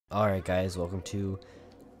Alright guys, welcome to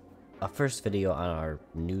a first video on our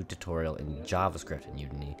new tutorial in JavaScript in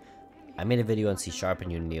Unity. I made a video on C#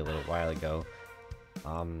 in Unity a little while ago.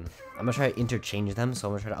 I'm gonna try to interchange them, so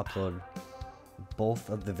I'm gonna try to upload both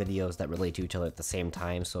of the videos that relate to each other at the same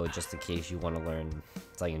time, so just in case you want to learn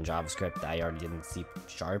something in JavaScript that I already did in C#,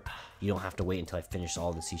 you don't have to wait until I finish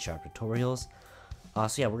all the C# tutorials.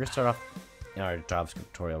 So yeah, we're gonna start off in our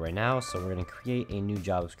JavaScript tutorial right now, so we're gonna create a new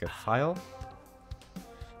JavaScript file.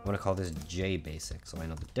 I'm going to call this JBasic, so I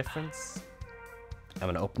know the difference. I'm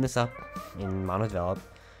going to open this up in MonoDevelop.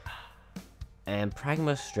 And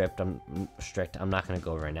Pragma strict, I'm not going to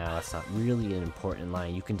go over right now. It's not really an important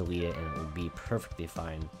line. You can delete it and it will be perfectly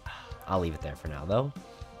fine. I'll leave it there for now, though.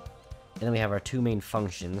 And then we have our two main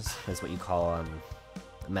functions. That's what you call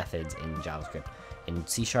methods in JavaScript. In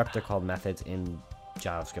C# they're called methods. In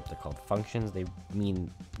JavaScript they're called functions. They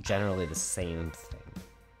mean generally the same thing.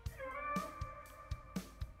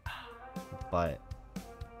 But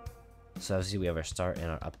so obviously we have our start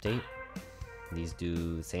and our update. These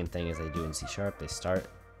do the same thing as they do in C#. They start,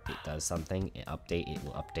 it does something, it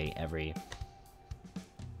will update every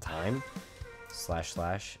time. /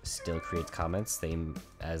 still creates comments, same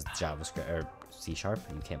as JavaScript or C#. You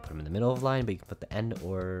can't put them in the middle of the line, but you can put the end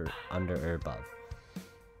or under or above.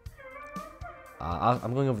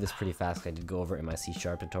 I'm going over this pretty fast. I did go over it in my C#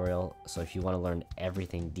 tutorial, so if you want to learn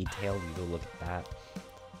everything detailed, you go look at that.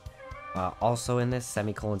 Also in this,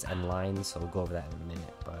 semicolons end lines, so we'll go over that in a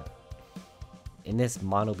minute, but in this,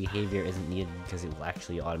 mono behavior isn't needed because it will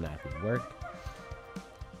actually automatically work.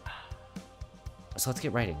 So let's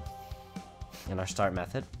get writing. In our start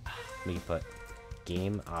method, we can put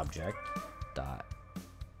game object dot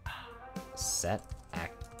set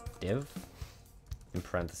active in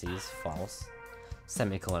parentheses false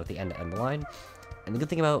semicolon at the end of the line. And the good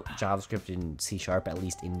thing about JavaScript in C#, at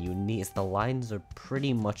least in Unity, is the lines are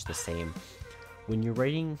pretty much the same. When you're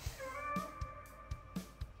writing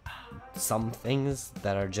some things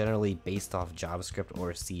that are generally based off JavaScript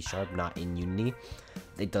or C#, not in Unity,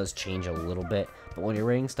 it does change a little bit. But when you're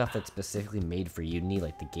writing stuff that's specifically made for Unity,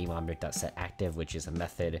 like the GameObject.setActive, which is a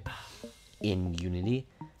method in Unity,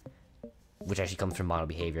 which actually comes from mono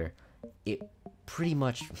behavior, it pretty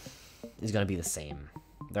much is going to be the same.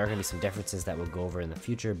 There are going to be some differences that we'll go over in the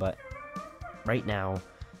future, but right now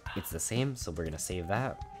it's the same, so we're going to save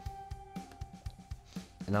that.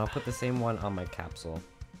 And I'll put the same one on my capsule.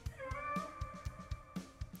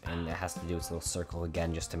 And it has to do its little circle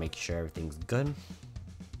again just to make sure everything's good.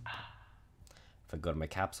 If I go to my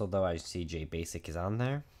capsule though, I see JBasic is on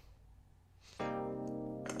there.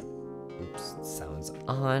 Oops, it sounds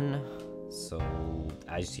on. So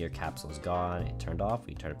as you see, your capsule is gone. It turned off.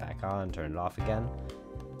 We turn it back on, turn it off again.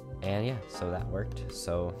 And yeah, so that worked.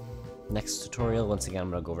 So next tutorial, once again,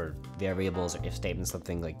 I'm going to go over variables or if statements,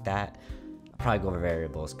 something like that. I'll probably go over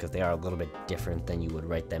variables because they are a little bit different than you would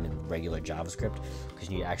write them in regular JavaScript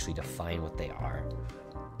because you need to actually define what they are.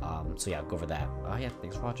 So yeah, I'll go over that. Yeah,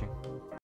 thanks for watching.